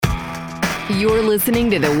You're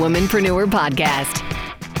listening to the Womanpreneur Podcast.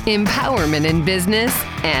 Empowerment in business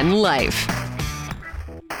and life.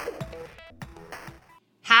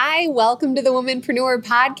 Hi, welcome to the Womanpreneur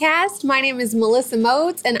Podcast. My name is Melissa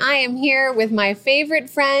Moats, and I am here with my favorite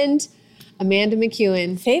friend, Amanda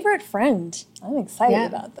McEwen. Favorite friend? I'm excited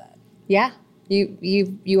about that. Yeah,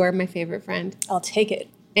 you are my favorite friend. I'll take it.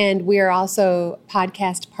 And we are also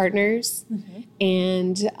podcast partners.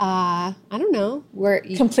 And I don't know, we're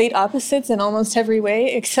complete opposites in almost every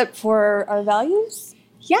way except for our values.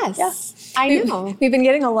 Yes, yeah. I know. We've been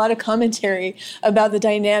getting a lot of commentary about the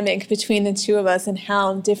dynamic between the two of us and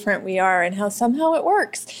how different we are and how somehow it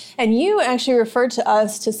works. And you actually referred to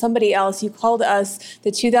us to somebody else. You called us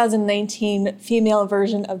the 2019 female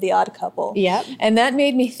version of The Odd Couple. Yep. And that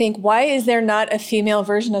made me think, why is there not a female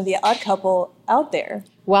version of The Odd Couple out there?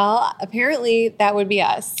 Well, apparently that would be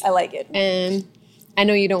us. I like it. And I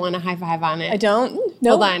know you don't want to high five on it. I don't.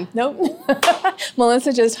 Nope. Hold on. Nope.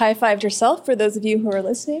 Melissa just high fived herself for those of you who are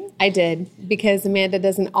listening. I did, because Amanda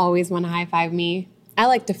doesn't always want to high five me. I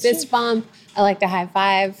like to fist bump. I like to high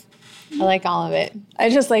five. I like all of it. I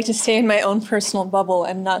just like to stay in my own personal bubble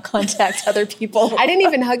and not contact other people. I didn't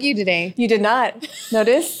even hug you today. You did not.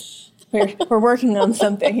 Notice? We're working on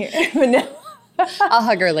something here. But no. I'll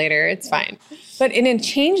hug her later. It's fine. But in a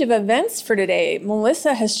change of events for today,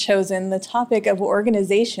 Melissa has chosen the topic of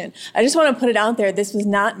organization. I just want to put it out there. This was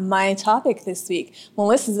not my topic this week.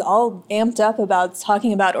 Melissa's all amped up about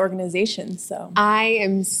talking about organization. So I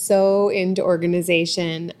am so into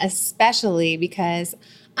organization, especially because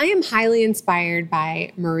I am highly inspired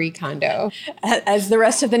by Marie Kondo. As the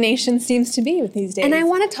rest of the nation seems to be with these days. And I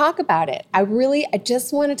want to talk about it. I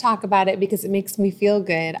just want to talk about it because it makes me feel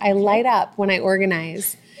good. I light up when I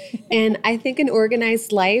organize. And I think an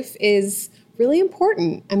organized life is really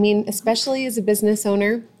important. I mean, especially as a business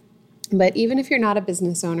owner. But even if you're not a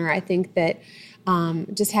business owner, I think that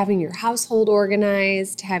just having your household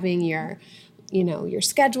organized, having your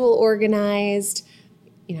schedule organized,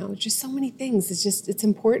 just so many things. It's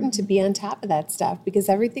important to be on top of that stuff because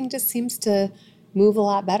everything just seems to move a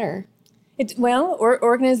lot better.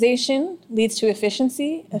 Organization leads to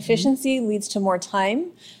efficiency. Efficiency leads to more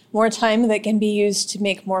time that can be used to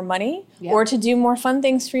make more money or to do more fun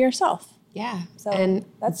things for yourself. Yeah. So and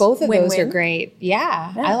that's both of win-win. those are great.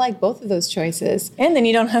 Yeah. I like both of those choices. And then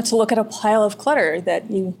you don't have to look at a pile of clutter that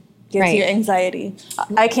gives you anxiety.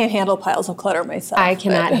 I can't handle piles of clutter myself. I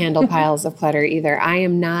cannot handle piles of clutter either. I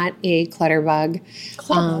am not a clutter bug.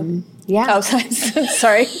 Bug? Yeah. Oh,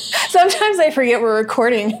 sorry. Sometimes I forget we're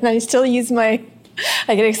recording and I still use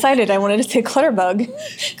I get excited. I wanted to say clutter bug.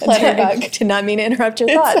 Clutter bug. Did not mean to interrupt your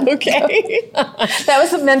thought. It's okay. That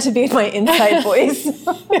was meant to be my inside voice.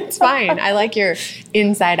 It's fine. I like your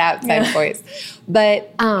inside-outside voice.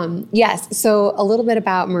 But yes, so a little bit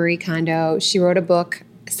about Marie Kondo. She wrote a book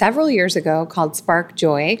several years ago called Spark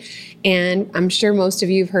Joy. And I'm sure most of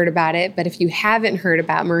you have heard about it. But if you haven't heard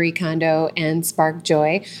about Marie Kondo and Spark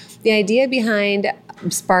Joy, the idea behind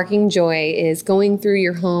sparking joy is going through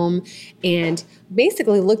your home and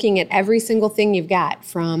basically looking at every single thing you've got,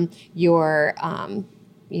 from your,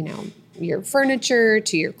 your furniture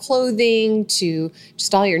to your clothing to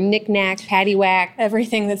just all your knick-knack, paddywhack.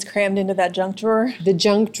 Everything that's crammed into that junk drawer. The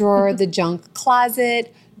junk drawer, the junk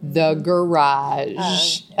closet, the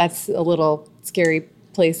garage. That's a little scary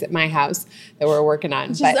place at my house that we're working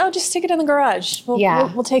on. Just stick it in the garage.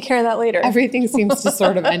 We'll take care of that later. Everything seems to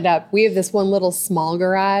sort of end up. We have this one little small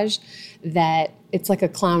garage that it's like a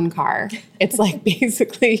clown car. It's like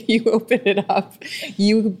basically you open it up,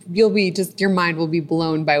 you'll be your mind will be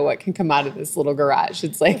blown by what can come out of this little garage.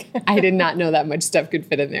 It's like, I did not know that much stuff could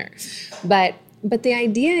fit in there. But the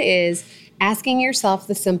idea is asking yourself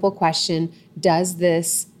the simple question, does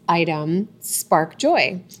this item spark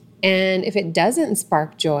joy? And if it doesn't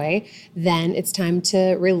spark joy, then it's time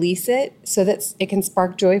to release it so that it can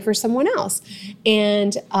spark joy for someone else.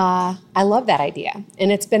 And I love that idea.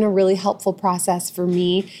 And it's been a really helpful process for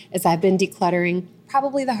me as I've been decluttering.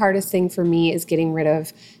 Probably the hardest thing for me is getting rid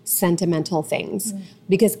of sentimental things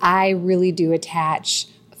because I really do attach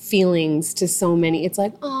feelings to so many. It's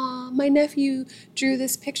like, oh, my nephew drew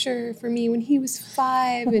this picture for me when he was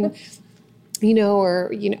 5 and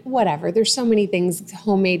whatever. There's so many things,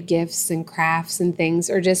 homemade gifts and crafts and things,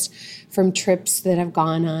 or just from trips that I've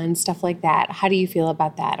gone on, stuff like that. How do you feel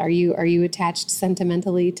about that? Are you attached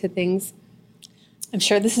sentimentally to things? I'm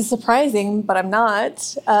sure this is surprising, but I'm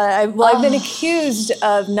not. I've been accused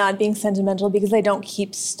of not being sentimental because I don't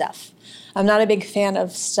keep stuff. I'm not a big fan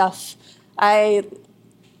of stuff. I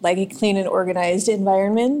like a clean and organized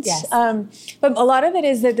environment. Yes. But a lot of it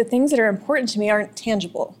is that the things that are important to me aren't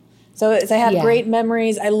tangible. So as I have Yeah. great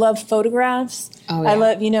memories. I love photographs. Oh, I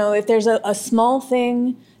yeah. love, if there's a small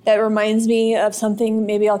thing that reminds me of something,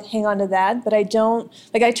 maybe I'll hang on to that. But I don't,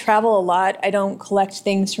 like, I travel a lot. I don't collect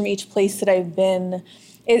things from each place that I've been.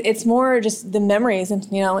 It's more just the memories, and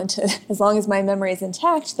as long as my memory is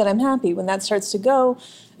intact, then I'm happy. When that starts to go,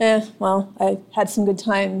 well, I had some good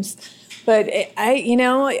times. But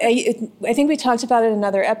I think we talked about it in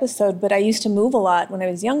another episode, but I used to move a lot when I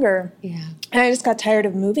was younger. Yeah. And I just got tired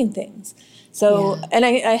of moving things. So, Yeah. and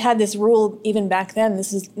I had this rule even back then,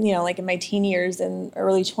 this is, like in my teen years and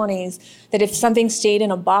early 20s, that if something stayed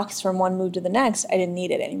in a box from one move to the next, I didn't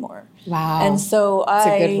need it anymore. Wow. And so That's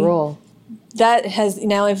a good rule. That has,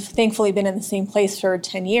 I've thankfully been in the same place for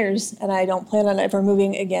 10 years, and I don't plan on ever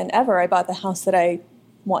moving again, ever. I bought the house that I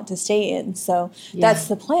want to stay in. So that's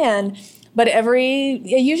the plan. But I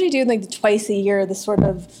usually do like twice a year, the sort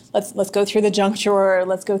of, let's go through the junk drawer,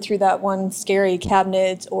 let's go through that one scary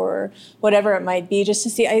cabinet or whatever it might be, just to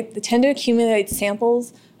see. I tend to accumulate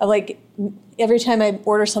samples of, like, every time I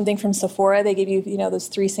order something from Sephora, they give you, those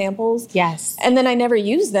 3 samples. Yes. And then I never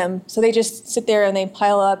use them. So they just sit there and they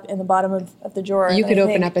pile up in the bottom of the drawer. You could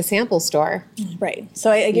open up a sample store. Right.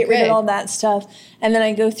 So I get rid could. of all that stuff. And then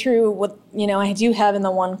I go through what, I do have in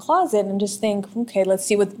the one closet and just think, okay, let's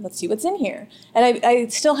see what's in here. And I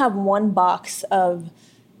still have one box of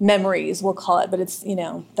memories, we'll call it, but it's,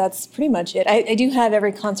 that's pretty much it. I do have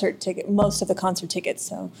every concert ticket, most of the concert tickets.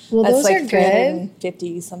 So that's those like are good.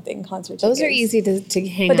 350 something concert tickets. Those are easy to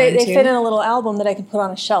hang But on they to. fit in a little album that I can put on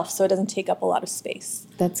a shelf so it doesn't take up a lot of space.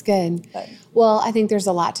 That's good. But- Well, I think there's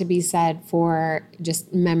a lot to be said for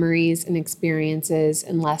just memories and experiences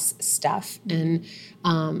and less stuff. And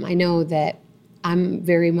I know that I'm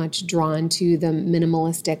very much drawn to the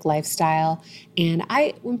minimalistic lifestyle. And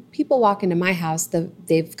when people walk into my house,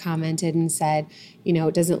 they've commented and said,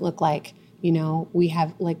 it doesn't look like, we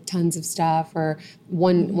have like tons of stuff. Or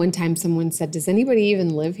one time someone said, does anybody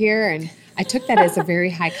even live here? And I took that as a very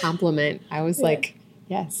high compliment. I was like,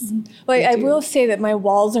 yes. Well, I will say that my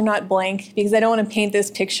walls are not blank because I don't want to paint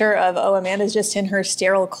this picture of, Amanda's just in her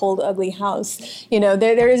sterile, cold, ugly house.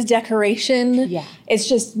 There is decoration. Yeah. It's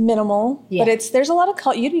just minimal. Yeah. But there's a lot of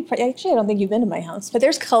color. Actually, I don't think you've been to my house, but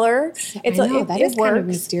there's color. I know, that is kind of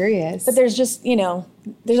mysterious. But there's just,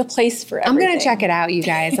 there's a place for everything. I'm going to check it out, you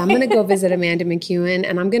guys. I'm going to go visit Amanda McEwen,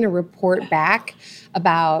 and I'm going to report back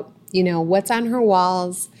about, what's on her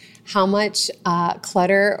walls, how much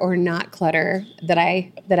clutter or not clutter that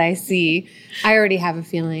I see. I already have a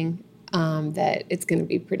feeling that it's going to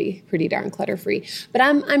be pretty darn clutter free. But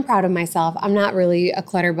I'm proud of myself. I'm not really a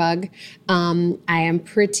clutter bug. I am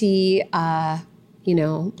pretty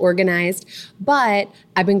organized. But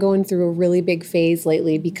I've been going through a really big phase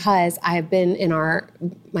lately because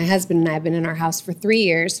my husband and I have been in our house for 3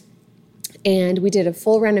 years. And we did a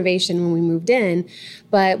full renovation when we moved in,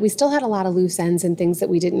 but we still had a lot of loose ends and things that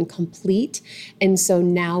we didn't complete. And so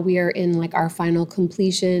now we are in like our final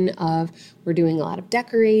completion of, we're doing a lot of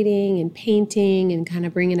decorating and painting and kind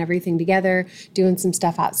of bringing everything together, doing some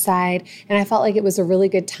stuff outside. And I felt like it was a really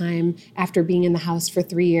good time after being in the house for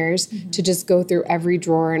 3 years to just go through every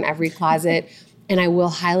drawer and every closet. And I will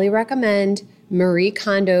highly recommend Marie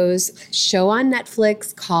Kondo's show on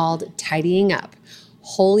Netflix called Tidying Up.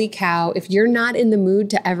 Holy cow, if you're not in the mood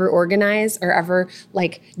to ever organize or ever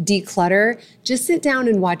like declutter, just sit down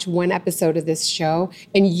and watch one episode of this show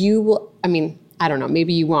and you will, I don't know,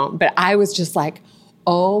 maybe you won't, but I was just like,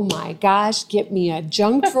 oh my gosh, get me a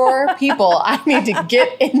junk drawer. People, I need to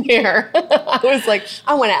get in there. I was like,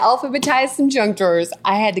 I want to alphabetize some junk drawers.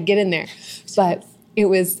 I had to get in there. But it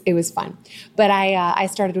was fun. But I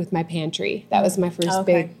started with my pantry. That was my first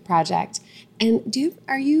big project. And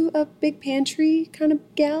are you a big pantry kind of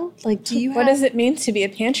gal? Like, do you have... What does it mean to be a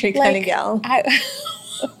pantry kind of gal?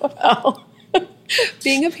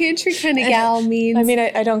 Being a pantry kind of gal means...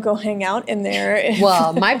 I don't go hang out in there.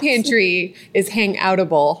 Well, my pantry is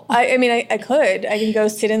hang-outable. I could. I can go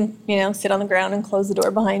sit on the ground and close the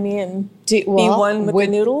door behind me and be one with the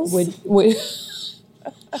noodles.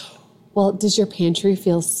 Well, does your pantry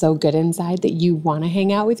feel so good inside that you want to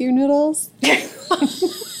hang out with your noodles?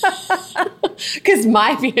 Because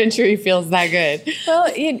my pantry feels that good.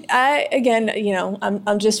 Well,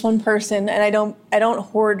 I'm just one person, and I don't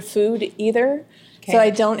hoard food either. Okay. So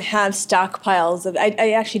I don't have stockpiles of.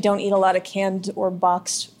 I actually don't eat a lot of canned or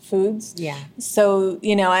boxed foods. Yeah. So,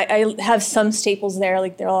 I have some staples there.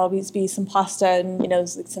 Like there'll always be some pasta and,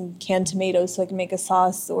 like some canned tomatoes so I can make a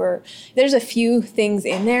sauce, or there's a few things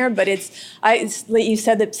in there, but it's like you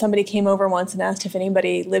said that somebody came over once and asked if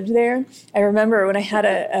anybody lived there. I remember when I had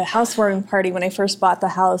a housewarming party when I first bought the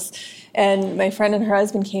house, and my friend and her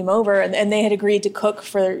husband came over and they had agreed to cook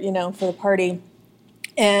for the party.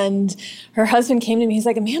 And her husband came to me, he's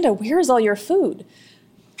like, Amanda, where's all your food?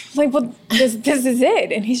 I was like, well, this is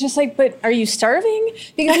it. And he's just like, but are you starving?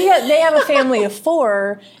 Because they have a family of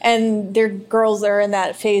 4, and their girls are in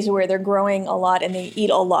that phase where they're growing a lot and they eat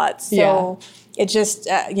a lot. So it just,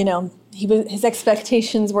 his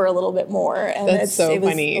expectations were a little bit more. And it was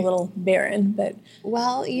funny. A little barren. But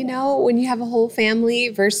well, when you have a whole family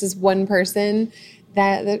versus one person,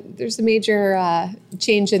 that there's a major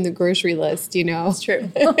change in the grocery list, It's true.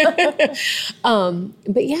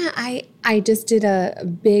 But yeah, I just did a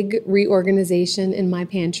big reorganization in my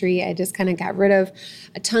pantry. I just kind of got rid of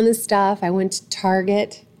a ton of stuff. I went to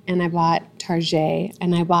Target and I bought Target,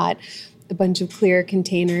 and I bought a bunch of clear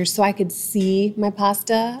containers so I could see my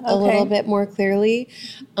pasta a little bit more clearly.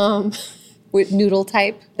 With noodle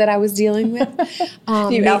type that I was dealing with.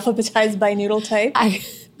 You alphabetized by noodle type?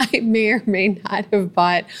 I may or may not have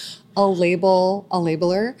bought a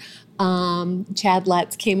labeler. Chad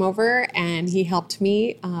Letts came over and he helped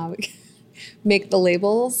me make the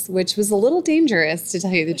labels, which was a little dangerous, to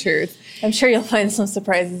tell you the truth. I'm sure you'll find some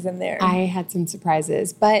surprises in there. I had some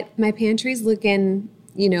surprises, but my pantry's looking,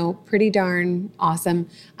 pretty darn awesome.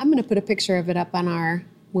 I'm going to put a picture of it up on our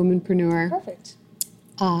Womanpreneur. Perfect.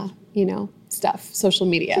 Stuff, social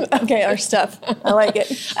media. Okay, our stuff. I like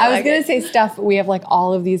it. I was going to say stuff, but we have like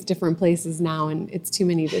all of these different places now, and it's too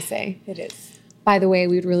many to say. It is. By the way,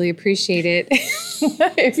 we'd really appreciate it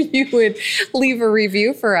if you would leave a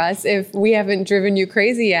review for us if we haven't driven you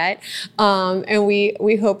crazy yet. And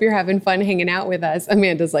we hope you're having fun hanging out with us.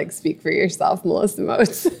 Amanda's like, speak for yourself, Melissa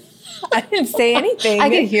Moats. I didn't say anything. I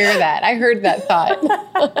could hear that. I heard that thought.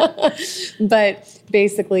 But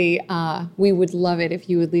basically, we would love it if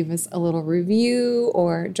you would leave us a little review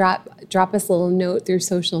or drop us a little note through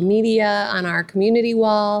social media on our community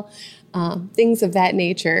wall, things of that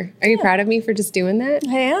nature. Are you proud of me for just doing that?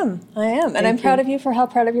 I am. And I'm proud of you for how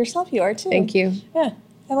proud of yourself you are, too. Thank you. Yeah,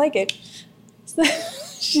 I like it.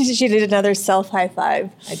 She did another self-high five.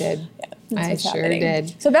 I did. Yeah. I sure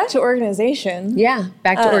did. So back to organization. Yeah,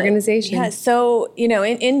 back to organization. Yeah, so,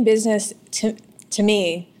 in business, to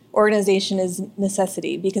me, organization is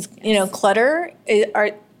necessity because, clutter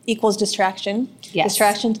equals distraction. Yes.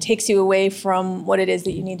 Distraction takes you away from what it is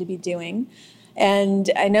that you need to be doing. And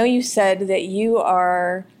I know you said that you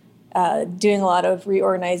are doing a lot of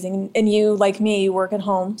reorganizing, and you, like me, you work at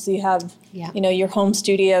home, so you have, your home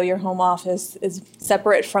studio, your home office is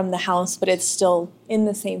separate from the house, but it's still in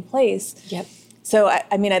the same place. Yep. So,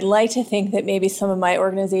 I'd like to think that maybe some of my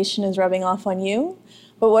organization is rubbing off on you,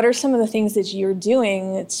 but what are some of the things that you're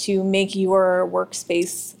doing to make your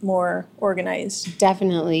workspace more organized?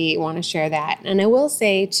 Definitely want to share that. And I will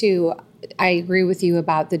say, too, I agree with you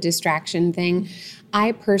about the distraction thing.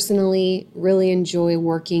 I personally really enjoy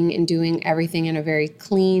working and doing everything in a very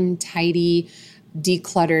clean, tidy,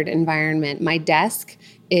 decluttered environment. My desk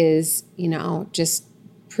is, just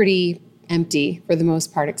pretty empty for the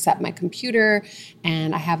most part, except my computer,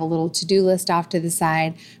 and I have a little to-do list off to the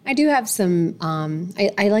side. I do have some,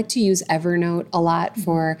 I like to use Evernote a lot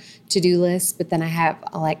for to-do lists, but then I have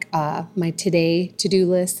my today to-do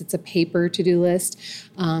list. It's a paper to-do list,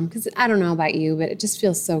 because I don't know about you, but it just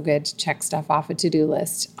feels so good to check stuff off a to-do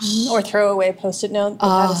list. Or throw away a Post-it note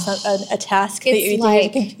that has a task that you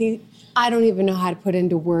need to complete. I don't even know how to put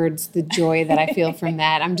into words the joy that I feel from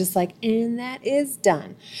that. I'm just like, and that is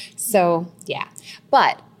done. So, yeah.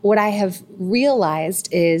 But what I have realized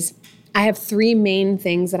is I have 3 main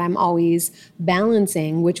things that I'm always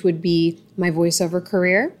balancing, which would be my voiceover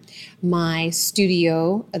career, my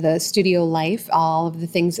studio, the studio life, all of the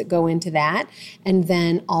things that go into that, and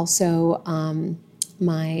then also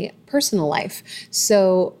my personal life.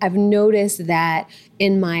 So I've noticed that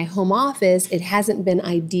in my home office, it hasn't been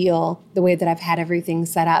ideal the way that I've had everything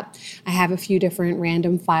set up. I have a few different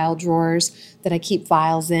random file drawers that I keep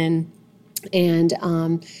files in. And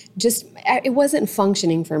it wasn't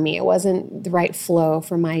functioning for me. It wasn't the right flow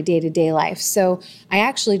for my day-to-day life. So I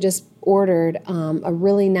actually just ordered a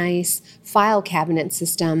really nice file cabinet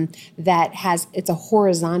system that it's a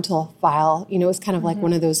horizontal file. It's kind of like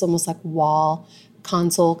one of those almost like wall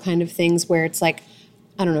console kind of things where it's like,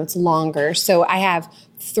 I don't know, it's longer. So I have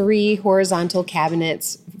 3 horizontal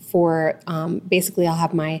cabinets for, basically I'll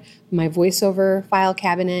have my voiceover file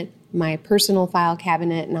cabinet, my personal file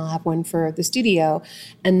cabinet, and I'll have one for the studio.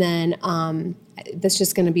 And then that's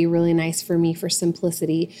just going to be really nice for me for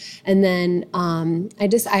simplicity. And then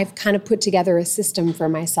I've kind of put together a system for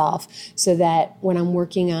myself so that when I'm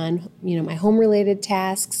working on, my home-related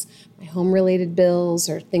tasks, my home-related bills,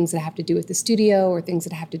 or things that have to do with the studio, or things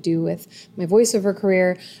that have to do with my voiceover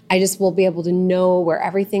career, I just will be able to know where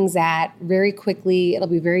everything's at very quickly. It'll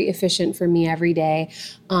be very efficient for me every day.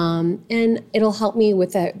 And it'll help me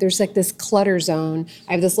with there's like this clutter zone.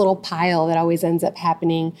 I have this little pile that always ends up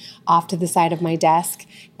happening off to the side of my desk,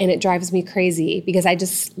 and it drives me crazy because I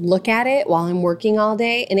just look at it while I'm working all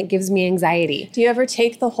day, and it gives me anxiety. Do you ever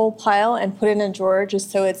take the whole pile and put it in a drawer just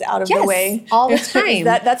so it's out of the way? All the time.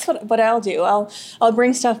 That's what I'll do. I'll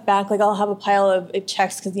bring stuff back. Like I'll have a pile of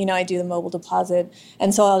checks because I do the mobile deposit,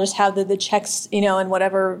 and so I'll just have the checks, and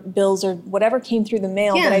whatever bills or whatever came through the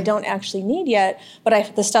mail that I don't actually need yet,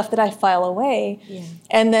 but the stuff that I file away,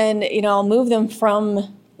 and then I'll move them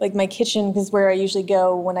from like my kitchen, because where I usually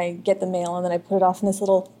go when I get the mail, and then I put it off in this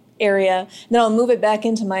little area, and then I'll move it back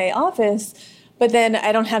into my office. But then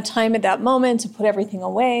I don't have time at that moment to put everything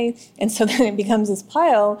away. And so then it becomes this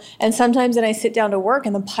pile. And sometimes then I sit down to work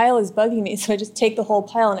and the pile is bugging me. So I just take the whole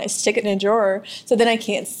pile and I stick it in a drawer. So then I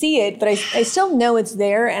can't see it, but I still know it's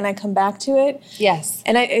there and I come back to it. Yes.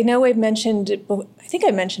 And I know I think I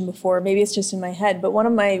mentioned before, maybe it's just in my head, but one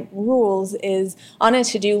of my rules is on a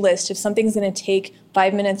to-do list, if something's going to take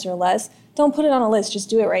 5 minutes or less, don't put it on a list, just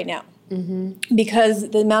do it right now. Mm-hmm. Because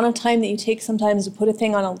the amount of time that you take sometimes to put a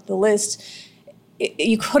thing on the list,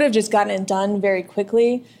 you could have just gotten it done very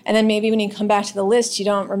quickly, and then maybe when you come back to the list, you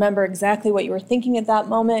don't remember exactly what you were thinking at that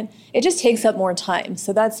moment. It just takes up more time.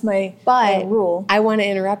 So that's my rule. I want to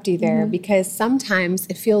interrupt you there because sometimes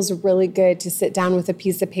it feels really good to sit down with a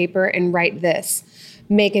piece of paper and write this.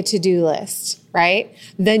 Make a to-do list, right?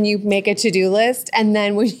 Then you make a to-do list, and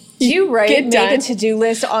then when you make a to-do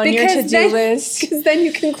list on your to-do list? Because then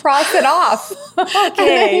you can cross it off. Okay. And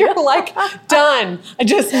then you're like, done. I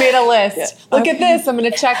just made a list. Yeah. Look at this. I'm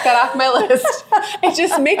going to check that off my list. It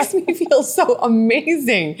just makes me feel so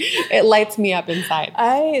amazing. It lights me up inside.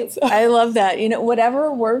 I love that.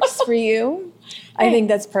 Whatever works for you. I think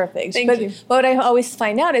that's perfect. Thank you. But what I always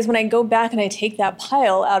find out is when I go back and I take that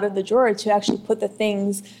pile out of the drawer to actually put the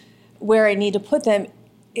things where I need to put them,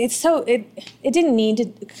 it didn't need to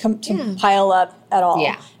pile up at all.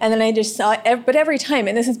 Yeah. And then I just saw it, but every time,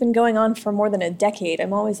 and this has been going on for more than a decade,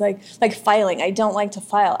 I'm always like filing. I don't like to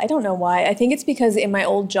file. I don't know why. I think it's because in my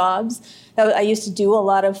old jobs, I used to do a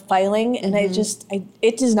lot of filing, and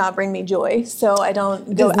it does not bring me joy. So I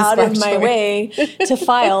don't go out of my way to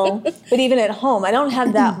file. But even at home, I don't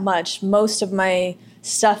have that much. Most of my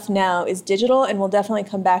stuff now is digital, and we'll definitely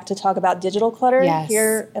come back to talk about digital clutter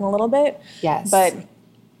here in a little bit. Yes. But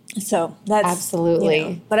so that's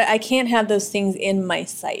absolutely. But I can't have those things in my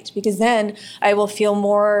site, because then I will feel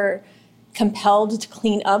more compelled to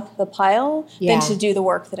clean up the pile than to do the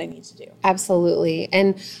work that I need to do. Absolutely.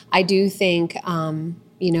 And I do think,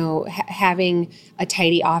 having a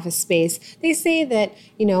tidy office space, they say that,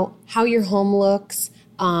 how your home looks,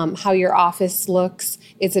 how your office looks,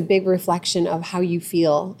 it's a big reflection of how you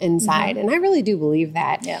feel inside. And I really do believe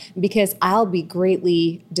that because I'll be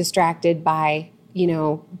greatly distracted by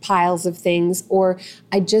piles of things, or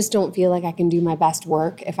I just don't feel like I can do my best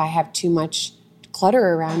work if I have too much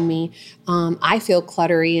clutter around me. I feel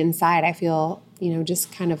cluttery inside. I feel,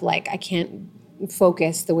 just kind of like I can't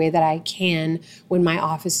focus the way that I can when my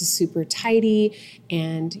office is super tidy,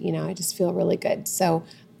 and, I just feel really good. So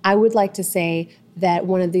I would like to say that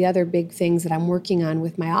one of the other big things that I'm working on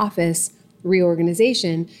with my office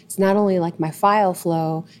reorganization is not only like my file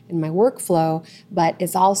flow and my workflow, but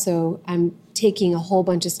it's also I'm taking a whole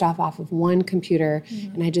bunch of stuff off of one computer,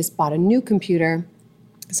 and I just bought a new computer.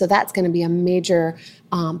 So that's going to be a major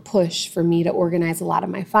push for me to organize a lot of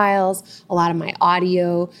my files, a lot of my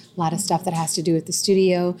audio, a lot of stuff that has to do with the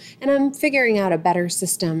studio. And I'm figuring out a better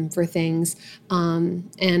system for things.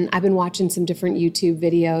 And I've been watching some different YouTube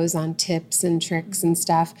videos on tips and tricks and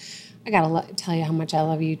stuff. I got to tell you how much I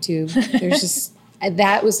love YouTube. There's just...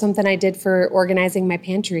 That was something I did for organizing my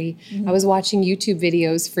pantry. I was watching YouTube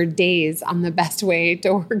videos for days on the best way to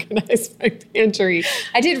organize my pantry.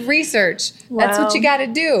 I did research. Wow. That's what you got to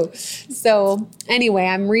do. So anyway,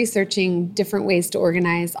 I'm researching different ways to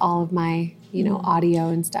organize all of my, audio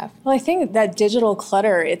and stuff. Well, I think that digital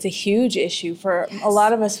clutter, it's a huge issue for a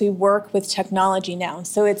lot of us. We work with technology now.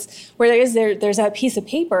 So it's where there's that piece of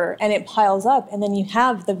paper and it piles up, and then you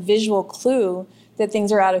have the visual clue that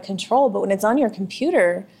things are out of control. But when it's on your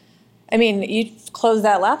computer, you close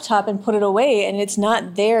that laptop and put it away, and it's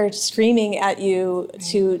not there screaming at you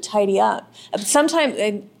to tidy up. Sometimes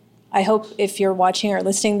I hope if you're watching or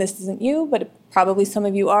listening, this isn't you, but probably some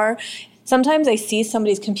of you are. Sometimes I see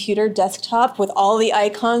somebody's computer desktop with all the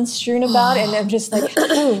icons strewn about, and I'm just like,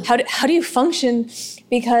 how do you function?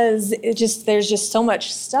 Because there's just so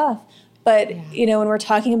much stuff. But when we're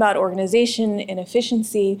talking about organization and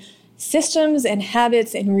efficiency, systems and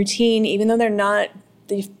habits and routine, even though they're not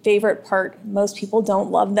the favorite part, most people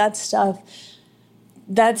don't love that stuff.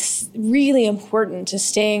 That's really important to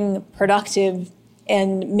staying productive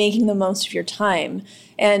and making the most of your time.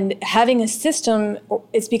 And having a system,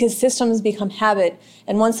 it's because systems become habit.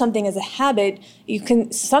 And once something is a habit,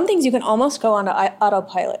 some things you can almost go on to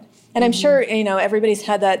autopilot. And I'm sure, everybody's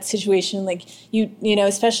had that situation, like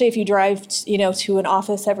especially if you drive, to an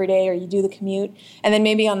office every day, or you do the commute, and then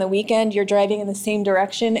maybe on the weekend you're driving in the same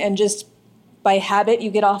direction, and just by habit you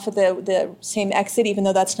get off at the same exit, even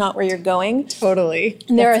though that's not where you're going. Totally.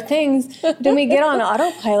 And there are things, then we get on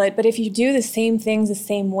autopilot, but if you do the same things the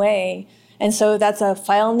same way, and so that's a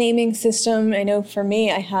file naming system. I know for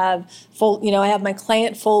me, I have I have my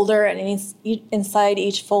client folder, and inside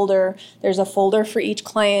each folder, there's a folder for each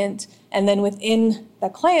client. And then within the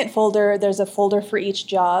client folder, there's a folder for each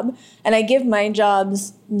job. And I give my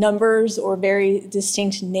jobs numbers or very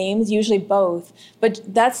distinct names, usually both. But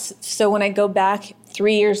that's so when I go back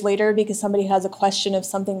 3 years later, because somebody has a question of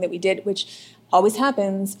something that we did, which always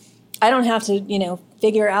happens, I don't have to,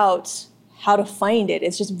 figure out how to find it.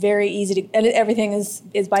 It's just very easy to, and everything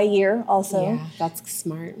is by year also. Yeah, that's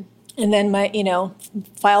smart. And then my,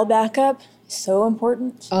 file backup, so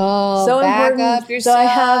important. Oh, so back important. up your So I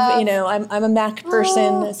stuff. have, I'm a Mac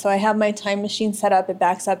person, so I have my time machine set up. It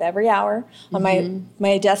backs up every hour on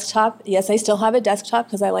my desktop. Yes, I still have a desktop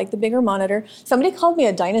because I like the bigger monitor. Somebody called me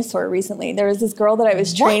a dinosaur recently. There was this girl that I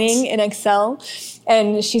was training in Excel,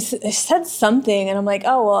 and she said something, and I'm like,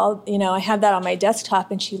 oh, well, I have that on my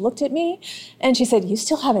desktop. And she looked at me, and she said, you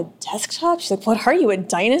still have a desktop? She's like, what are you, a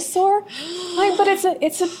dinosaur? I'm like, but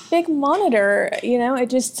it's a big monitor. It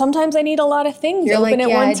just, sometimes I need a lot of things open at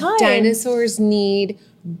one time. Dinosaurs need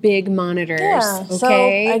big monitors. Yeah, okay.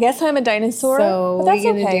 So I guess I'm a dinosaur, So but that's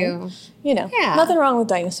what are you okay. gonna do? Yeah. Nothing wrong with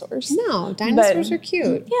dinosaurs. No, dinosaurs are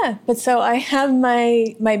cute. Yeah, but so I have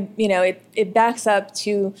my it backs up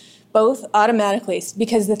to both automatically,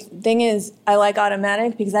 because the thing is, I like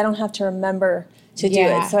automatic because I don't have to remember to do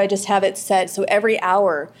it. So I just have it set. So every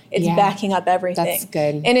hour, it's backing up everything. That's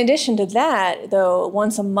good. In addition to that, though,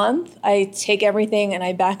 once a month, I take everything and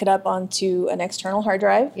I back it up onto an external hard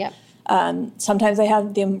drive. Yep. Sometimes I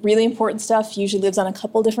have the really important stuff, usually lives on a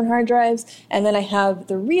couple different hard drives. And then I have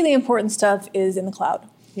the really important stuff is in the cloud.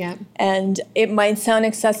 Yeah. And it might sound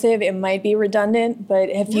excessive, it might be redundant, but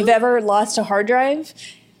if you've ever lost a hard drive,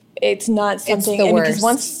 it's not something. It's the worst.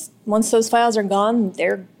 Because once those files are gone,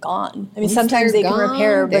 they're gone. I mean, sometimes they can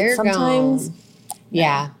repair, but sometimes. Gone.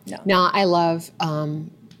 Yeah. No, I love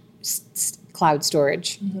cloud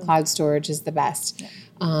storage. Cloud storage is the best.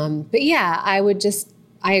 But yeah,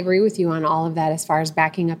 I agree with you on all of that as far as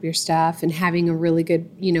backing up your stuff and having a really good,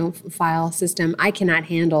 file system. I cannot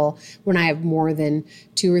handle when I have more than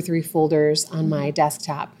 2 or 3 folders on my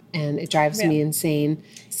desktop, and it drives me insane.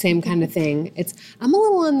 Same kind of thing. I'm a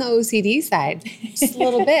little on the OCD side, just a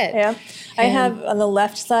little bit. Yeah. I have on the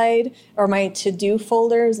left side are my to-do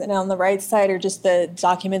folders, and on the right side are just the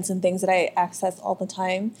documents and things that I access all the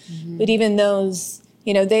time. But even those,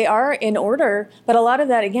 they are in order, but a lot of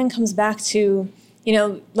that, again, comes back to,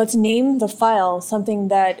 let's name the file something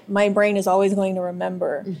that my brain is always going to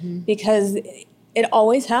remember, because it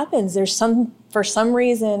always happens. For some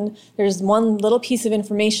reason, there's one little piece of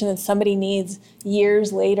information that somebody needs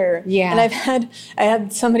years later. Yeah. And I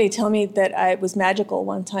had somebody tell me that I was magical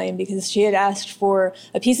one time because she had asked for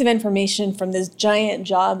a piece of information from this giant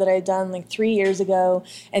job that I had done like 3 years ago,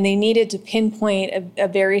 and they needed to pinpoint a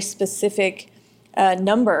very specific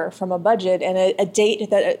number from a budget and a date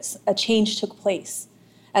that a change took place.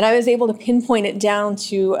 And I was able to pinpoint it down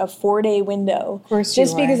to a 4-day window. Of course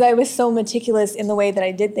just because I was so meticulous in the way that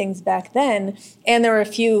I did things back then. And there were a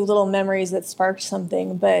few little memories that sparked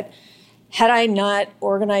something. But had I not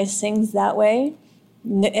organized things that way,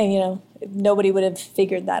 nobody would have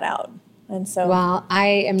figured that out. And so, well, I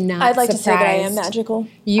am not I'd like surprised. to say that I am magical.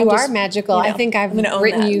 You are magical. I think I've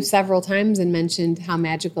written that. you several times and mentioned how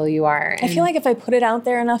magical you are. I feel like if I put it out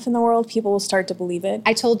there enough in the world, people will start to believe it.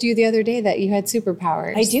 I told you the other day that you had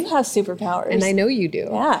superpowers. I do have superpowers. And I know you do.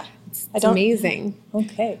 Yeah. It's amazing.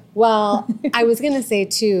 Okay. Well, I was going to say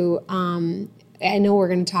too, I know we're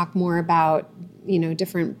going to talk more about,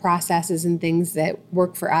 different processes and things that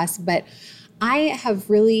work for us, but I have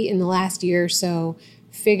really in the last year or so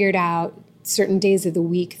figured out certain days of the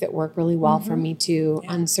week that work really well for me too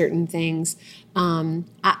on certain things. I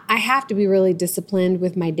have to be really disciplined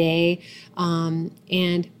with my day.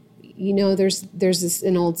 And you know, there's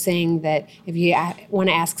an old saying that if you want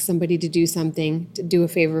to ask somebody to do something, to do a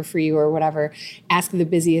favor for you or whatever, ask the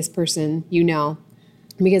busiest person you know,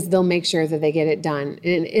 because they'll make sure that they get it done.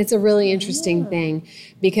 And it's a really interesting thing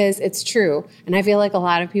because it's true. And I feel like a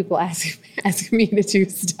lot of people ask me to do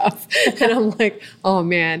stuff and I'm like, oh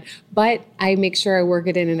man, but I make sure I work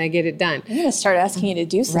it in and I get it done. I'm going to start asking you to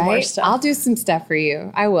do some more stuff. I'll do some stuff for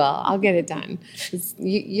you. I will. I'll get it done.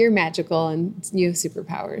 You're magical and you have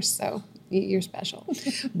superpowers, so you're special.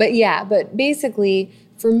 But basically,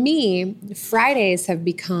 for me, Fridays have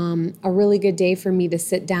become a really good day for me to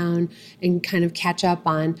sit down and kind of catch up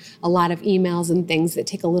on a lot of emails and things that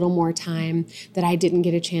take a little more time that I didn't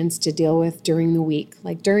get a chance to deal with during the week.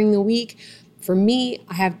 Like during the week, for me,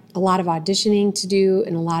 I have a lot of auditioning to do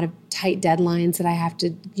and a lot of tight deadlines that I have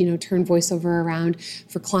to, turn voiceover around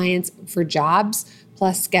for clients, for jobs,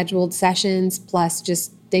 plus scheduled sessions, plus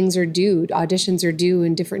just things are due, auditions are due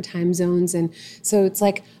in different time zones. And so it's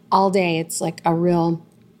like all day, it's like a real...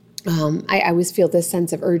 I always feel this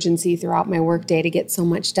sense of urgency throughout my workday to get so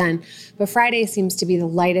much done. But Friday seems to be the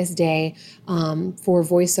lightest day for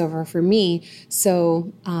voiceover for me.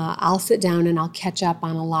 So I'll sit down and I'll catch up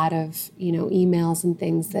on a lot of, emails and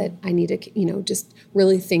things that I need to, just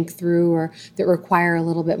really think through or that require a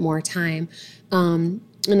little bit more time.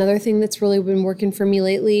 Another thing that's really been working for me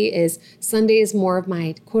lately is Sunday is more of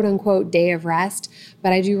my quote unquote day of rest,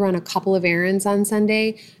 but I do run a couple of errands on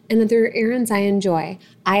Sunday, and they're errands I enjoy.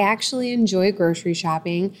 I actually enjoy grocery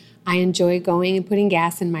shopping. I enjoy going and putting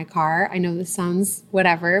gas in my car. I know this sounds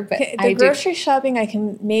whatever, but the grocery shopping I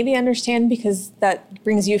can maybe understand because that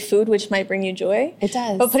brings you food, which might bring you joy. It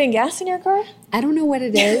does. But putting gas in your car? I don't know what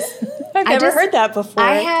it is. I've never heard that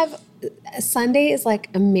before. Sunday is like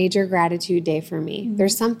a major gratitude day for me. Mm-hmm.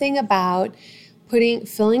 There's something about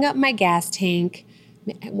filling up my gas tank,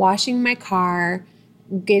 washing my car,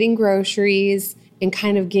 getting groceries, and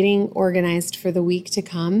kind of getting organized for the week to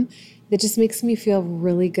come that just makes me feel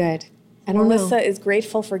really good. I don't know. Melissa is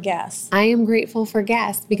grateful for gas. I am grateful for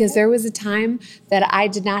gas because there was a time that I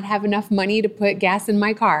did not have enough money to put gas in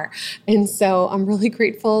my car. And so I'm really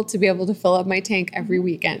grateful to be able to fill up my tank every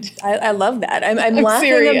weekend. I love that. I'm laughing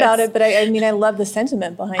serious about it, but I love the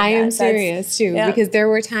sentiment behind that. I am serious too, because there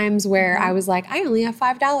were times where I was like, I only have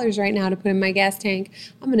 $5 right now to put in my gas tank.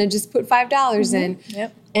 I'm going to just put $5 in.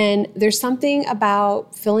 Yep. And there's something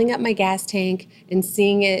about filling up my gas tank and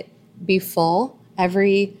seeing it be full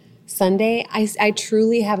every Sunday. I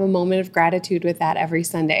truly have a moment of gratitude with that every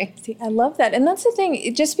Sunday. See, I love that. And that's the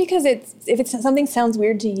thing, just because if something sounds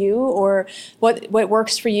weird to you or what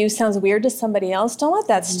works for you sounds weird to somebody else, don't let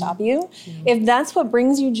that stop you. Mm-hmm. If that's what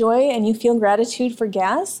brings you joy and you feel gratitude for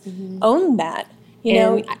gas, own that. You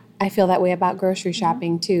know, I feel that way about grocery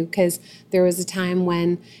shopping too, because there was a time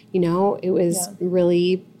when, it was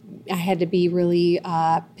really, I had to be really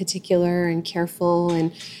particular and careful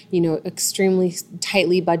and, extremely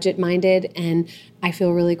tightly budget minded. And I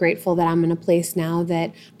feel really grateful that I'm in a place now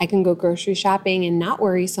that I can go grocery shopping and not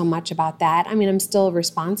worry so much about that. I mean, I'm still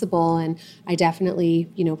responsible and I definitely,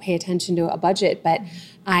 pay attention to a budget, but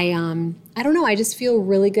I don't know. I just feel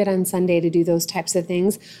really good on Sunday to do those types of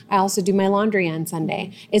things. I also do my laundry on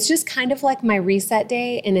Sunday. It's just kind of like my reset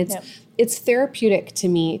day, and it's therapeutic to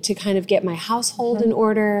me to kind of get my household in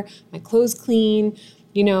order, my clothes clean,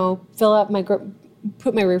 fill up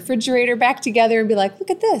put my refrigerator back together and be like,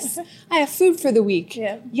 look at this. I have food for the week.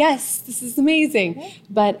 Yeah. Yes, this is amazing. Yeah.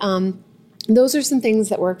 But those are some things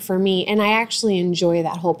that work for me, and I actually enjoy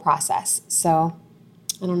that whole process. So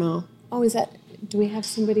I don't know. Oh, do we have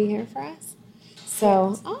somebody here for us?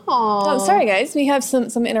 So, oh, sorry guys, we have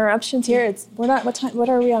some interruptions here. What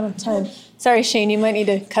are we on time? Sorry, Shane, you might need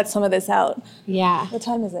to cut some of this out. Yeah. What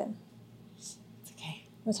time is it? It's okay.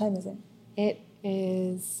 What time is it? It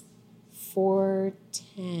is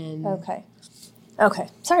 4:10. Okay.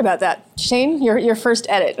 Sorry about that. Shane, your first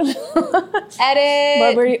edit.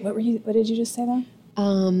 Edit. What did you just say though?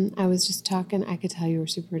 I was just talking. I could tell you were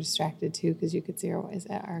super distracted too because you could see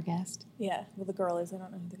our guest. Yeah. Well, the girl is. I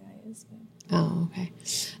don't know who the guy is. But. Oh, okay.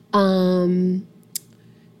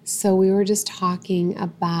 So we were just talking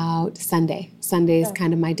about Sunday. Sunday is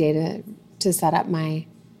kind of my day to set up my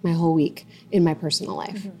whole week in my personal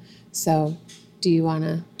life. Mm-hmm. So do you want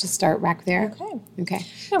to just start back there? Okay.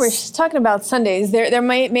 Yeah, we're just talking about Sundays. There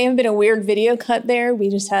may have been a weird video cut there. We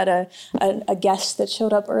just had a guest that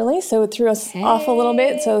showed up early, so it threw us off a little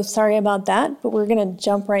bit. So sorry about that. But we're going to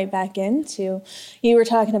jump right back into, you were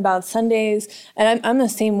talking about Sundays, and I'm the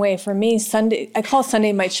same way. For me, Sunday, I call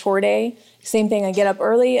Sunday my chore day. Same thing. I get up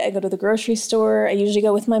early. I go to the grocery store. I usually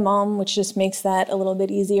go with my mom, which just makes that a little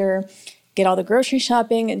bit easier. Get all the grocery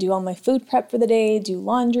shopping and do all my food prep for the day, do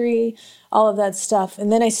laundry, all of that stuff.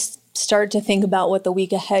 And then I start to think about what the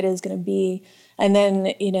week ahead is going to be. And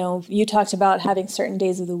then, you talked about having certain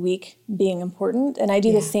days of the week being important. And I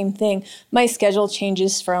do the same thing. My schedule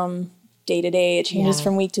changes from day to day. It changes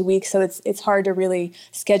from week to week. So it's hard to really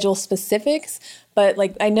schedule specifics. But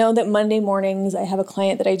like, I know that Monday mornings, I have a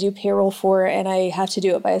client that I do payroll for, and I have to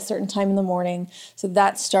do it by a certain time in the morning. So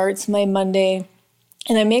that starts my Monday.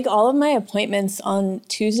 And I make all of my appointments on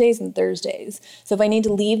Tuesdays and Thursdays. So if I need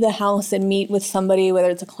to leave the house and meet with somebody, whether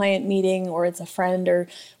it's a client meeting or it's a friend or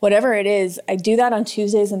whatever it is, I do that on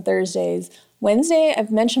Tuesdays and Thursdays. Wednesday,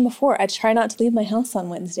 I've mentioned before, I try not to leave my house on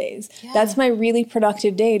Wednesdays. Yeah. That's my really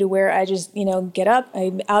productive day to where I just, get up,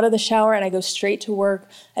 I'm out of the shower and I go straight to work.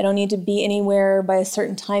 I don't need to be anywhere by a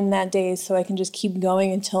certain time that day, so I can just keep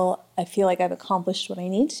going until I feel like I've accomplished what I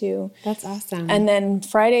need to. That's awesome. And then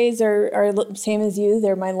Fridays are same as you.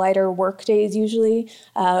 They're my lighter work days usually.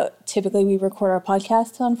 Typically, we record our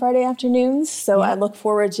podcasts on Friday afternoons, so I look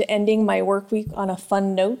forward to ending my work week on a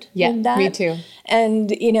fun note. Yeah, with that. Me too.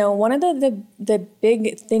 And, one of the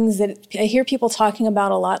big things that I hear people talking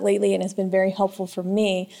about a lot lately and has been very helpful for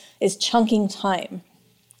me is chunking time.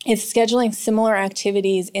 It's scheduling similar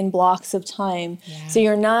activities in blocks of time. Yeah. So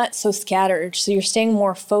you're not so scattered. So you're staying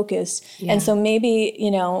more focused. Yeah. And so maybe,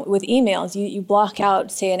 with emails, you block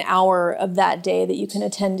out, say, an hour of that day that you can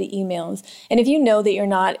attend to emails. And if you know that you're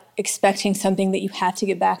not expecting something that you have to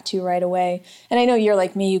get back to right away, and I know you're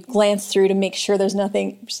like me, you glance through to make sure there's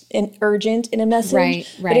nothing urgent in a message.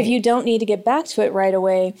 Right. But if you don't need to get back to it right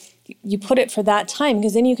away, you put it for that time,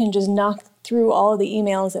 because then you can just knock through all of the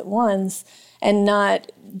emails at once and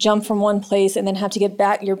not jump from one place and then have to get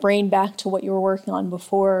back your brain back to what you were working on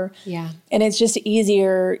before. Yeah. And it's just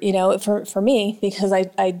easier, for me, because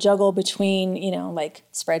I juggle between, like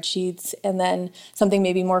spreadsheets and then something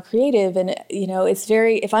maybe more creative. And, it's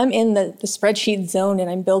if I'm in the spreadsheet zone and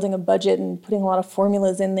I'm building a budget and putting a lot of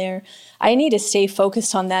formulas in there, I need to stay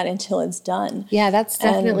focused on that until it's done. Yeah, that's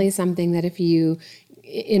definitely something that if you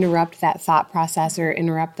interrupt that thought process or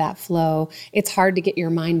interrupt that flow, it's hard to get your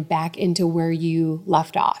mind back into where you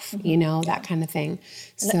left off, that kind of thing.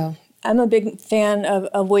 So I'm a big fan of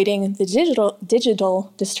avoiding the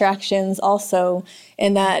digital distractions also,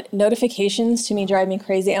 and that notifications to me drive me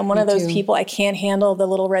crazy. I'm one of those people, I can't handle the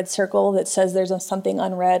little red circle that says there's something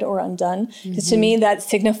unread or undone. Because to me, that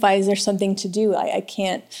signifies there's something to do. I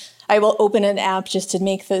can't. I will open an app just to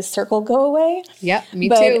make the circle go away. Yep, me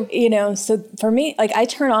too. So for me, like, I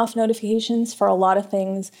turn off notifications for a lot of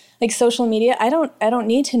things. Like social media, I don't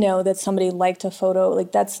need to know that somebody liked a photo.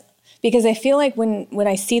 Like, that's because I feel like when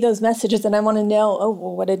I see those messages, and I want to know, oh,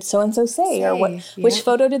 well, what did so-and-so say? Or which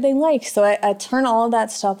photo did they like? So I turn all of that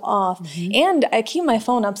stuff off. And I keep my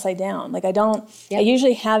phone upside down. Like, I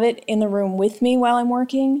usually have it in the room with me while I'm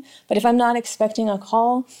working. But if I'm not expecting a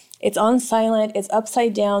call, it's on silent, it's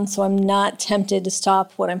upside down, so I'm not tempted to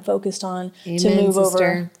stop what I'm focused on to move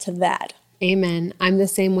over to that. Amen. I'm the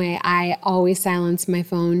same way. I always silence my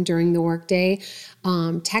phone during the workday.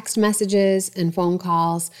 Text messages and phone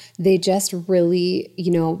calls, they just really,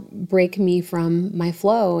 break me from my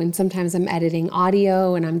flow. And sometimes I'm editing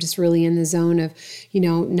audio and I'm just really in the zone of,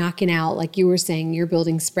 knocking out, like you were saying, you're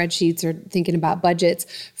building spreadsheets or thinking about budgets.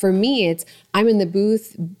 For me, I'm in the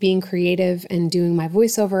booth being creative and doing my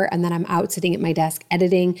voiceover, and then I'm out sitting at my desk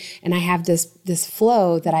editing, and I have this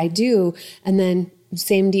flow that I do, and then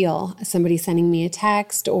same deal, somebody sending me a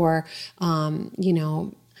text or,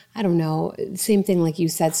 I don't know, same thing like you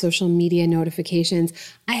said, social media notifications.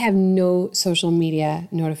 I have no social media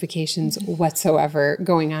notifications whatsoever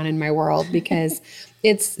going on in my world because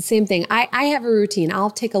it's the same thing. I have a routine. I'll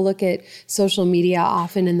take a look at social media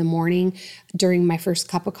often in the morning during my first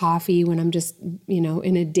cup of coffee when I'm just,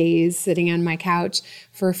 in a daze sitting on my couch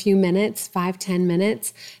for a few minutes, 5-10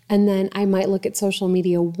 minutes. And then I might look at social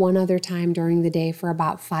media one other time during the day for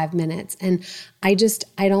about 5 minutes. And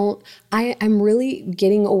I'm really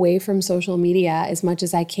getting away from social media as much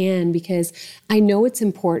as I can because I know it's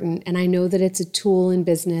important and I know that it's a tool in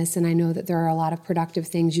business and I know that there are a lot of productive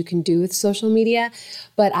things you can do with social media.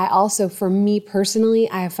 But I also, for me personally,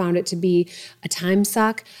 I have found it to be a time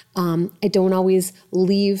suck. I don't always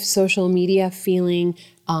leave social media feeling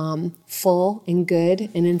full and good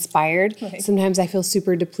and inspired. Right. Sometimes I feel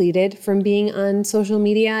super depleted from being on social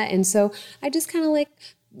media. And so I just kind of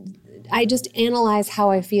I just analyze how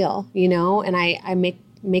I feel, and I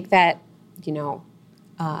make that,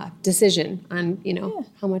 decision on,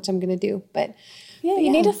 how much I'm going to do. But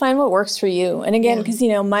you need to find what works for you. And again, because,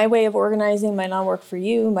 my way of organizing might not work for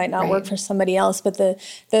you, might not work for somebody else. But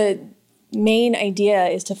the main idea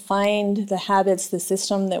is to find the habits, the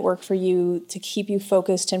system that work for you to keep you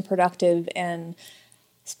focused and productive and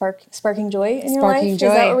sparking joy in your life. Is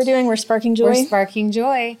that what we're doing? We're sparking joy? We're sparking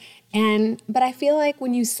joy. But I feel like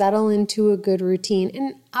when you settle into a good routine,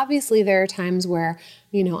 and obviously there are times where,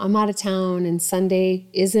 I'm out of town and Sunday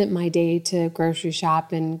isn't my day to grocery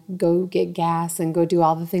shop and go get gas and go do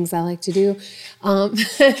all the things I like to do.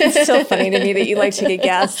 It's so funny to me that you like to get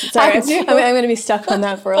gas. Sorry, I'm going to be stuck on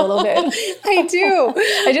that for a little bit. I do.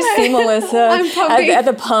 I just see Melissa at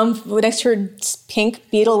the pump next to her pink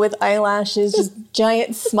Beetle with eyelashes, just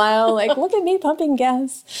giant smile, like, look at me pumping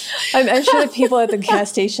gas. I'm sure the people at the gas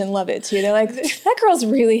station love it too. They're like, that girl's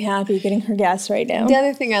really happy getting her gas right now. The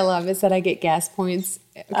other thing I love is that I get gas points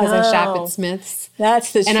because I shop at Smith's.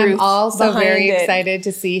 That's the truth. And I'm also very excited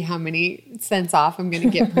to see how many cents off I'm going to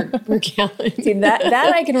get per gallon. See, that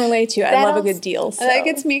I can relate to. I love a good deal. So. That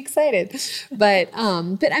gets me excited. But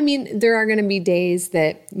I mean, there are going to be days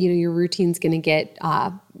that, your routine's going to get,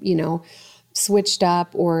 switched up,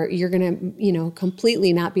 or you're going to,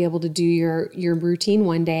 completely not be able to do your routine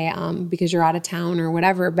one day because you're out of town or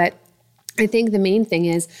whatever. But I think the main thing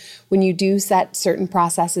is when you do set certain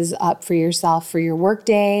processes up for yourself, for your work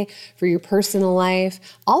day, for your personal life.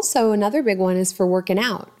 Also, another big one is for working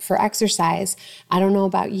out, for exercise. I don't know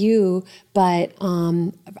about you, but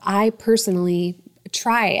I personally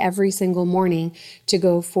try every single morning to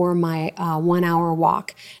go for my 1 hour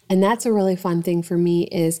walk. And that's a really fun thing for me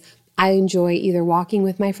is I enjoy either walking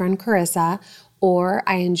with my friend Carissa, or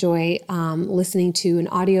I enjoy listening to an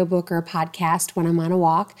audiobook or a podcast when I'm on a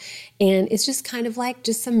walk. And it's just kind of like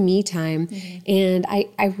just some me time. Mm-hmm. And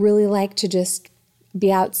I really like to just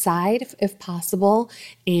be outside if possible.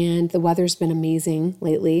 And the weather's been amazing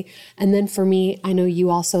lately. And then for me, I know you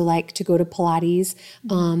also like to go to Pilates.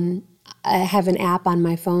 Mm-hmm. I have an app on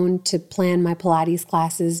my phone to plan my Pilates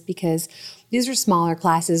classes because these are smaller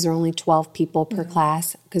classes. There are only 12 people per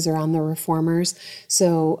class because they're on the reformers.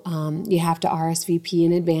 So you have to RSVP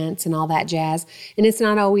in advance and all that jazz. And it's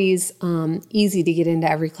not always easy to get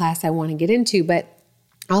into every class I want to get into, but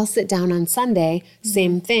I'll sit down on Sunday,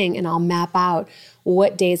 same thing, and I'll map out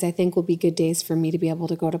what days I think will be good days for me to be able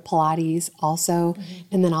to go to Pilates also. Mm-hmm.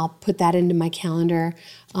 And then I'll put that into my calendar.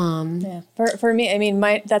 For me, I mean,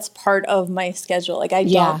 that's part of my schedule. Like I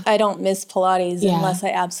don't miss Pilates unless I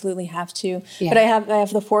absolutely have to. Yeah. But I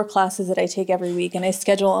have the 4 classes that I take every week, and I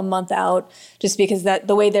schedule a month out just because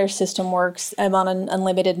the way their system works. I'm on an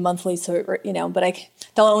unlimited monthly, so but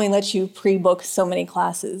they'll only let you pre-book so many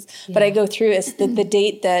classes. Yeah. But I go through the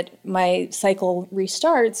date that my cycle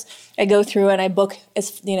restarts. I go through and I book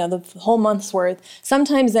the whole month's worth.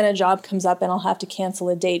 Sometimes then a job comes up and I'll have to cancel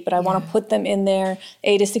a date, but I want to put them in there,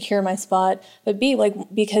 A, to secure my spot, but B,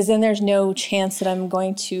 because then there's no chance that I'm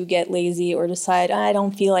going to get lazy or decide I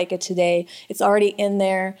don't feel like it today. It's already in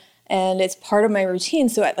there and it's part of my routine.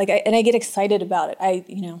 So I get excited about it.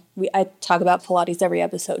 I talk about Pilates every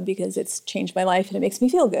episode because it's changed my life and it makes me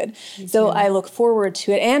feel good. So I look forward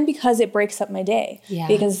to it, and because it breaks up my day. Yeah.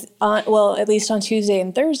 Because at least on Tuesday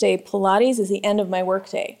and Thursday, Pilates is the end of my work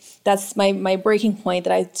day. That's my breaking point,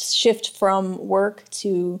 that I shift from work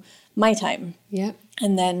to my time. Yep.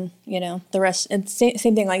 And then, the rest, and same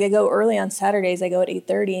thing, like I go early on Saturdays, I go at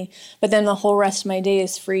 8:30, but then the whole rest of my day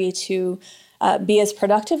is free to be as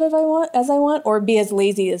productive as I want, or be as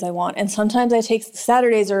lazy as I want. And sometimes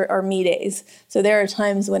Saturdays are me days. So there are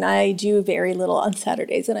times when I do very little on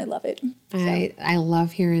Saturdays, and I love it. So. I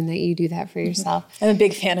love hearing that you do that for yourself. I'm a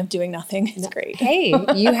big fan of doing nothing. It's great. Hey,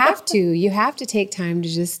 you have to. You have to take time to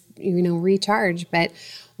just, recharge. But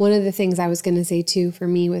one of the things I was going to say too for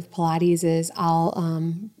me with Pilates is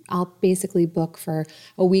I'll basically book for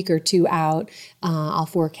a week or 2 out. I'll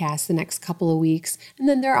forecast the next couple of weeks. And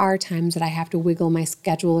then there are times that I have to wiggle my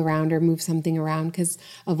schedule around or move something around because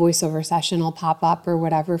a voiceover session will pop up or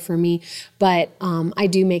whatever for me. But I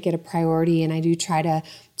do make it a priority, and I do try to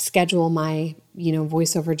schedule my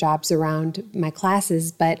voiceover jobs around my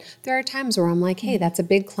classes. But there are times where I'm like, hey, that's a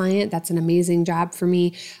big client. That's an amazing job for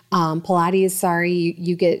me. Pilates, sorry,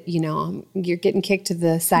 you get, you're getting kicked to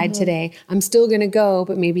the side today. I'm still going to go,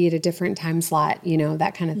 but maybe at a different time slot,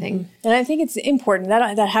 that kind of thing. And I think it's important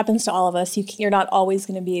that happens to all of us. You're not always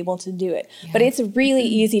going to be able to do it, but it's really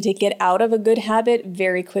easy to get out of a good habit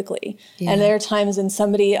very quickly. Yeah. And there are times when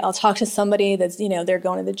I'll talk to somebody that's, they're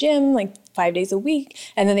going to the gym like 5 days a week,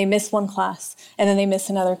 and then they miss one class, and then they miss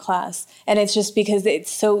another class. And it's just because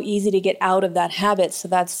it's so easy to get out of that habit. So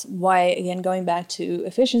that's why, again, going back to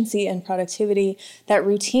efficiency and productivity, that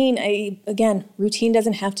routine, routine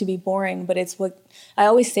doesn't have to be boring, but it's what I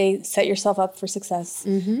always say, set yourself up for success.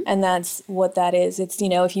 And that's what that is. It's,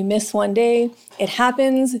 if you miss one day, it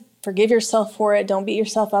happens. Forgive yourself for it. Don't beat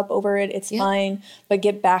yourself up over it. It's fine. But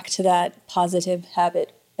get back to that positive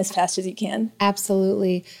habit as fast as you can.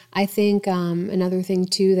 Absolutely. I think another thing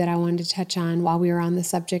too that I wanted to touch on while we were on the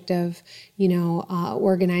subject of,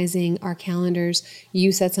 organizing our calendars,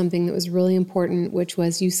 you said something that was really important, which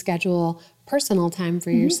was you schedule personal time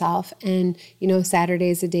for yourself. And, Saturday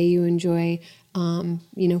is a day you enjoy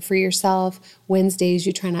for yourself. Wednesdays,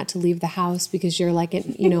 you try not to leave the house because you're like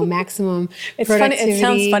at, maximum It's productivity. funny. It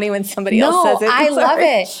sounds funny when somebody else says it. I love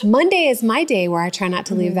it. Monday is my day where I try not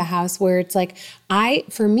to leave the house, where it's like, I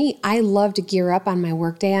love to gear up on my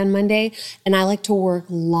work day on Monday, and I like to work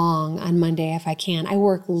long on Monday if I can. I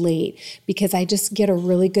work late because I just get a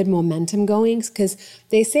really good momentum going, because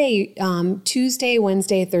they say Tuesday,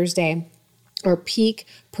 Wednesday, Thursday are peak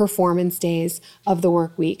performance days of the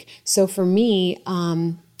work week. So for me,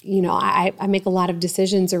 I make a lot of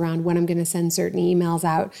decisions around when I'm going to send certain emails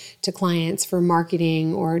out to clients for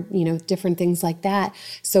marketing or, different things like that.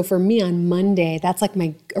 So for me on Monday, that's like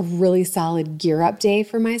a really solid gear up day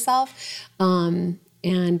for myself.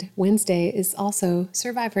 And Wednesday is also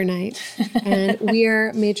Survivor night. And we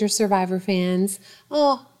are major Survivor fans.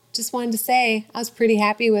 Oh, just wanted to say I was pretty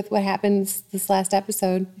happy with what happened this last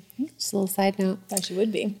episode. Just a little side note. Thought you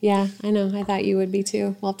would be. Yeah, I know. I thought you would be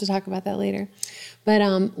too. We'll have to talk about that later. But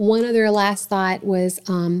one other last thought was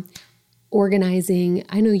organizing.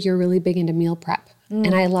 I know you're really big into meal prep,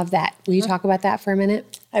 and I love that. Will you talk about that for a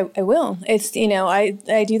minute? I will. It's,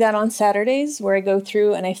 I do that on Saturdays where I go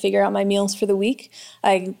through and I figure out my meals for the week.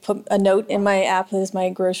 I put a note in my app as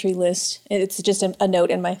my grocery list. It's just a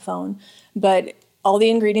note in my phone. But all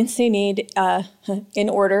the ingredients they need in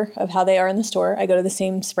order of how they are in the store. I go to the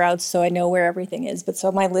same Sprouts, so I know where everything is. But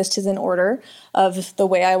so my list is in order of the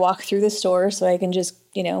way I walk through the store, so I can just,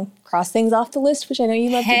 cross things off the list, which I know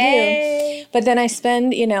you love to do. But then I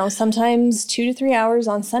spend, sometimes 2 to 3 hours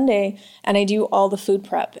on Sunday, and I do all the food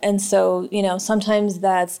prep. And so, sometimes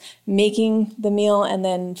that's making the meal and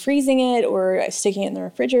then freezing it, or sticking it in the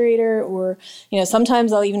refrigerator, or,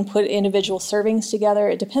 sometimes I'll even put individual servings together.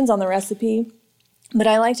 It depends on the recipe. But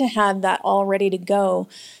I like to have that all ready to go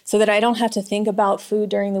so that I don't have to think about food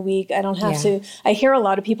during the week. I don't have to. I hear a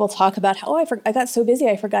lot of people talk about how, I got so busy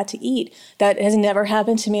I forgot to eat. That has never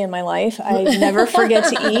happened to me in my life. I never forget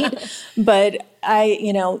to eat. But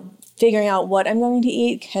figuring out what I'm going to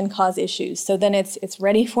eat can cause issues. So then it's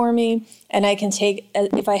ready for me, and I can take,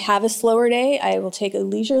 if I have a slower day, I will take a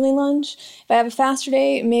leisurely lunch. If I have a faster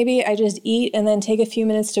day, maybe I just eat and then take a few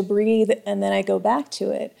minutes to breathe, and then I go back to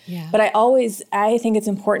it. Yeah. But I think it's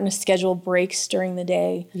important to schedule breaks during the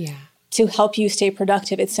day. Yeah. To help you stay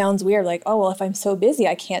productive. It sounds weird, like, oh, well, if I'm so busy,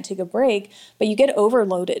 I can't take a break. But you get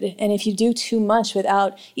overloaded. And if you do too much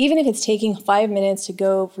without, even if it's taking 5 minutes to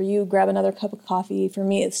go, for you, grab another cup of coffee, for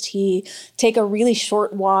me, it's tea, take a really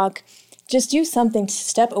short walk, just do something to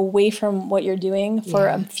step away from what you're doing for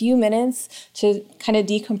a few minutes to kind of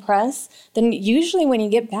decompress. Then usually when you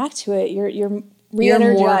get back to it, you're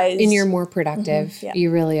re-energized. You're more productive. Yeah.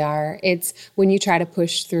 You really are. It's when you try to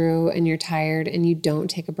push through and you're tired and you don't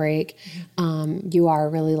take a break, you are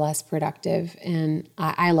really less productive. And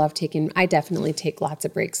I definitely take lots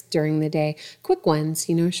of breaks during the day, quick ones,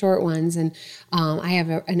 short ones. And I have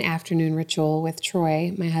an afternoon ritual with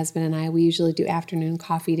Troy, my husband and I. We usually do afternoon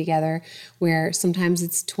coffee together, where sometimes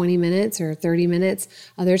it's 20 minutes or 30 minutes.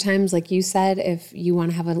 Other times, like you said, if you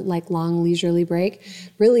want to have a long leisurely break,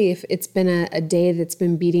 really, if it's been a day that's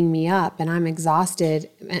been beating me up and I'm exhausted,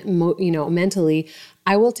 mentally,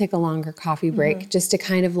 I will take a longer coffee break just to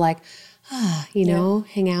kind of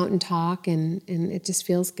hang out and talk, and it just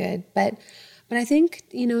feels good. But I think,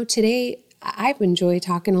 today I've enjoyed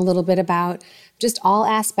talking a little bit about just all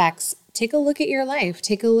aspects. Take a look at your life.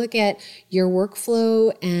 Take a look at your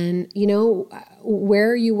workflow, and, where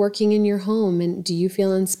are you working in your home, and do you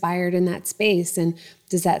feel inspired in that space? And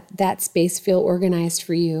does that space feel organized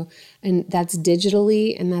for you? And that's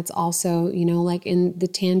digitally, and that's also, in the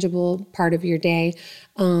tangible part of your day.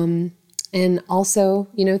 And also,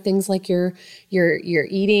 things like your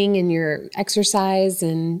eating and your exercise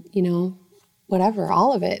and, whatever,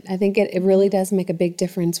 all of it. I think it really does make a big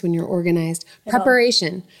difference when you're organized.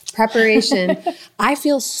 Preparation. I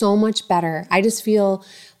feel so much better. I just feel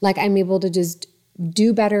like I'm able to just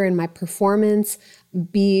do better in my performance,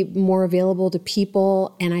 be more available to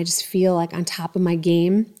people, and I just feel like on top of my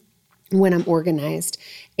game when I'm organized.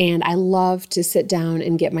 And I love to sit down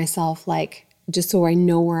and get myself like, just so I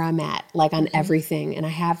know where I'm at, like on everything. And I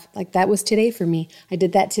have, like, that was today for me. I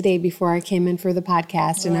did that today before I came in for the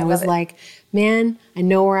podcast. And I was like, man, I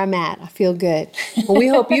know where I'm at. I feel good. Well, we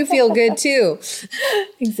hope you feel good too.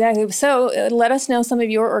 Exactly. So let us know some of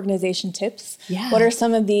your organization tips. Yeah. What are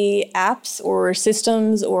some of the apps or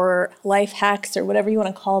systems or life hacks or whatever you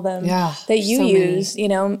want to call them that you so use? You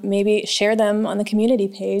know, maybe share them on the community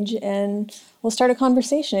page and we'll start a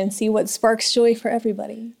conversation and see what sparks joy for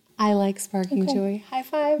everybody. I like sparking joy. High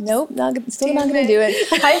fives. Nope, still not going to do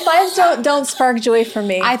it. High fives don't spark joy for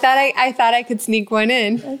me. I thought I could sneak one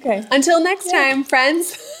in. Okay. Until next time,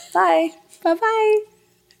 friends. Bye. Bye-bye.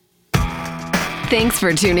 Thanks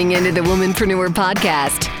for tuning into the Womanpreneur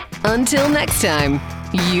Podcast. Until next time,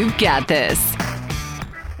 you've got this.